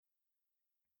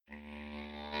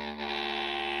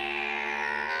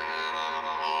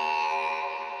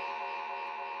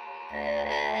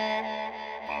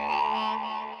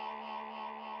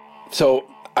So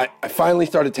I finally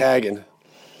started tagging,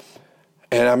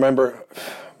 and I remember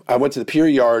I went to the pier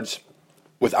yards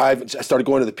with Ivan. I started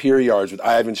going to the pier yards with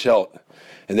Ivan Schelt,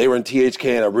 and they were in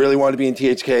THK, and I really wanted to be in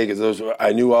THK because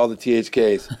I knew all the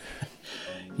THKs.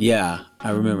 Yeah, I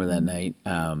remember that night.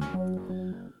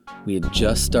 We had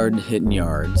just started hitting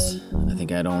yards. I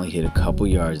think I'd only hit a couple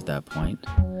yards at that point.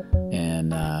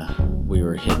 And we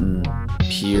were hitting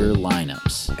pier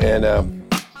lineups. And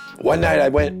one night I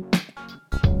went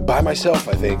by myself,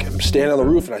 I think. I'm standing on the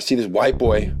roof and I see this white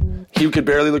boy. He could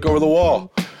barely look over the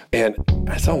wall. And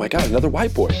I said, oh my God, another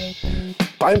white boy.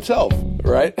 By himself,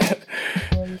 right?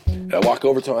 And I walk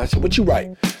over to him. I said, what you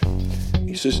write?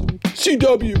 He says,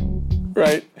 CW,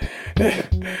 right?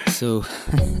 So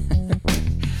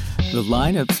the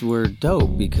lineups were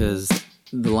dope because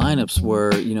the lineups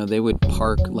were, they would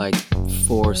park like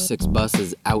 4 or 6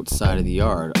 buses outside of the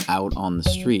yard, out on the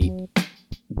street,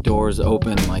 doors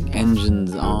open, like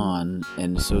engines on,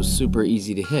 and so super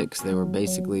easy to hit because they were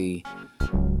basically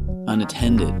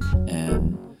unattended.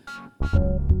 And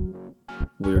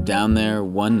we were down there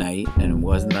one night, and it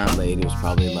wasn't that late. It was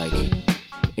probably like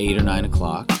 8 or 9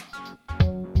 o'clock.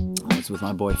 I was with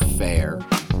my boy Fair.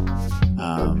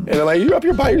 And I'm like, you up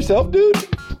here by yourself, dude?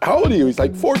 How old are you? He's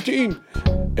like 14.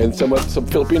 And some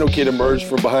Filipino kid emerged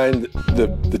from behind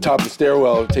the top of the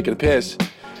stairwell taking a piss.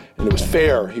 And it was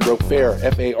Fair. He wrote Fair,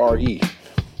 F-A-R-E.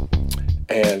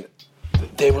 And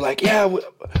they were like, yeah,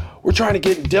 we're trying to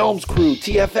get in Delm's crew,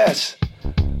 TFS,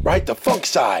 right? The funk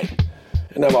side.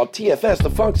 And I'm all, TFS,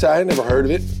 the funk side? I never heard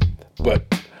of it.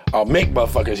 But I'll make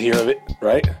motherfuckers hear of it,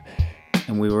 right?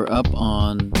 And we were up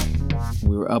on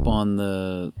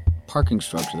the parking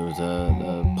structure. There was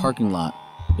a parking lot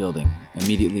building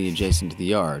immediately adjacent to the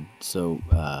yard. So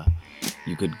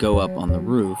you could go up on the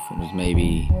roof. It was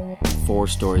maybe 4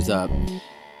 stories up.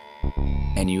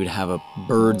 And you would have a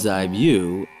bird's eye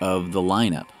view of the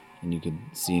lineup. And you could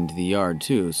see into the yard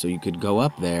too. So you could go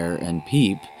up there and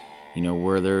peep,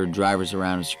 were there drivers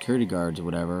around or security guards or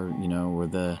whatever,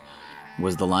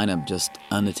 was the lineup just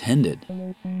unattended.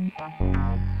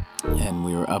 And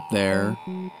we were up there,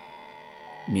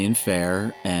 me and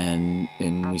Fair, and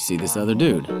we see this other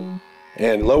dude.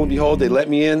 And lo and behold, they let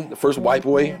me in, the first white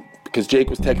boy, because Jake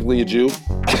was technically a Jew.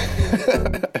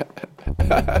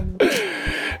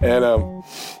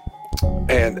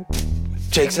 And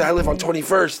Jake said, I live on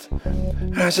 21st.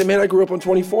 And I said, man, I grew up on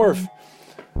 24th.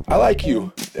 I like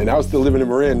you. And I was still living in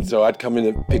Marin, so I'd come in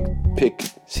and pick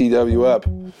CW up.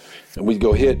 And we'd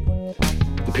go hit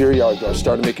the pier yard. I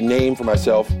started to make a name for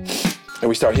myself. And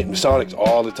we started hitting Sonics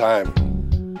all the time.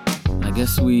 I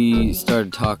guess we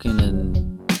started talking and,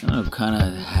 kind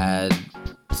of had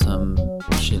some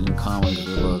shit in common because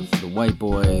we were both the white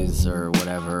boys or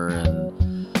whatever,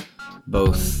 and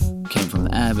both came from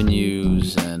the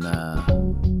avenues, and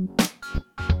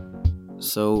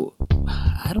so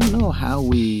I don't know how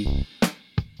this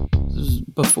was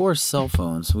before cell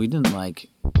phones, so we didn't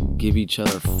give each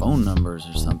other phone numbers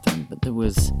or something, but there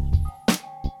was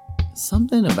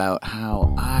something about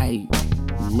how I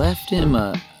left him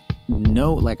a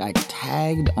note, I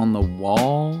tagged on the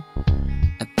wall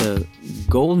at the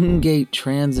Golden Gate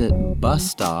Transit bus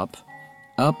stop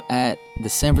up at the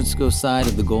San Francisco side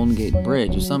of the Golden Gate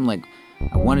Bridge or something.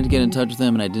 I wanted to get in touch with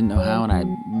him and I didn't know how, and I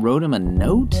wrote him a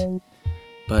note,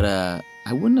 but I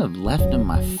wouldn't have left him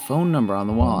my phone number on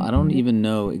the wall. I don't even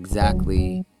know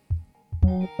exactly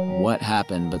what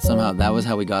happened, but somehow that was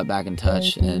how we got back in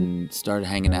touch and started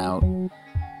hanging out.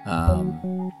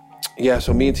 Yeah,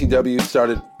 so me and TW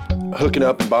started hooking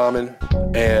up and bombing,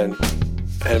 and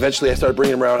eventually I started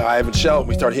bringing him around Ivan Schelt.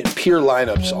 We started hitting pier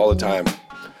lineups all the time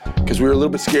because we were a little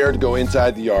bit scared to go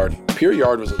inside the yard. Pier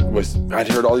yard was I'd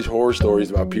heard all these horror stories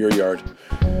about pier yard.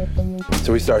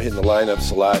 So we started hitting the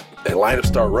lineups a lot, and lineups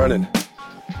start running,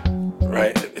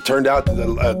 right? It turned out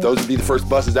that those would be the first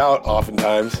buses out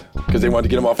oftentimes because they wanted to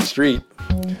get them off the street.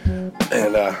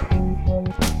 And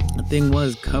the thing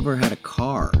was, Cover had a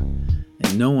car,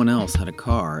 and no one else had a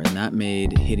car, and that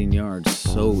made hitting yards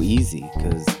so easy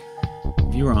because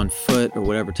if you were on foot or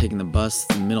whatever, taking the bus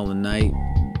in the middle of the night,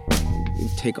 it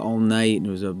would take all night, and it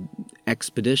was an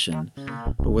expedition.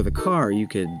 But with a car, you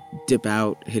could dip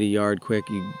out, hit a yard quick,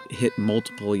 you hit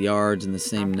multiple yards in the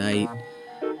same night.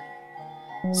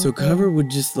 So Cover would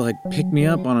just pick me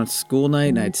up on a school night,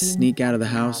 and I'd sneak out of the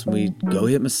house, and we'd go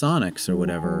hit Masonics or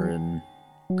whatever, and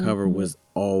Cover was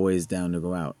always down to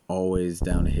go out, always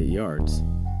down to hit yards.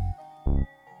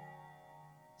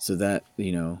 So that,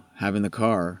 having the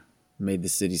car made the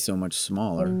city so much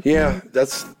smaller. Yeah,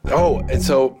 and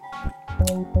so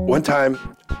one time,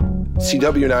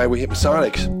 CW and I, we hit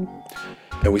Masonics,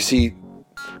 and we see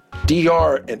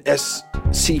DR and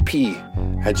SCP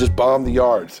had just bombed the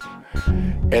yards.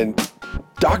 And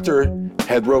Doctor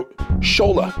had wrote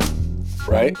Shola,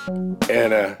 right?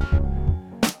 And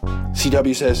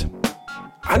CW says,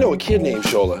 I know a kid named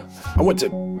Shola. I went to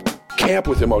camp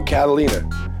with him on Catalina.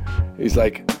 He's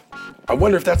like, I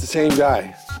wonder if that's the same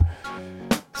guy.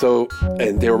 So,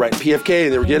 and they were writing PFK,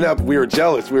 and they were getting up, and we were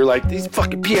jealous. We were like, these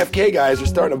fucking PFK guys are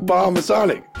starting to bomb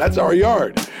Masonic. That's our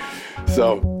yard.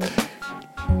 So,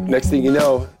 next thing you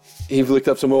know, he looked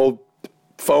up some old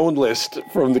phone list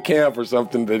from the camp or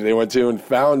something that they went to and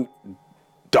found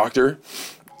Doctor.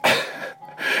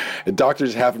 The Doctor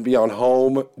just happened to be on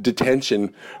home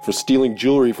detention for stealing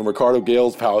jewelry from Ricardo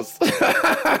Gale's house.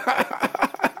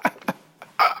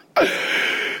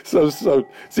 So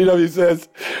CW says,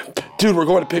 dude, we're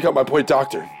going to pick up my boy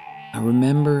Doctor. I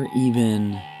remember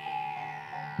even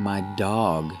my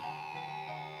dog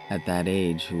at that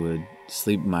age, who would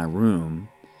sleep in my room,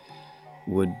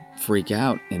 would freak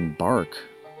out and bark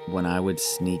when I would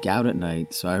sneak out at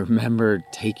night. So I remember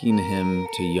taking him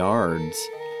to yards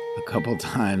a couple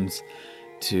times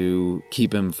to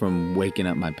keep him from waking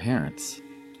up my parents.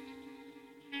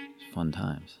 Fun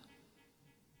times.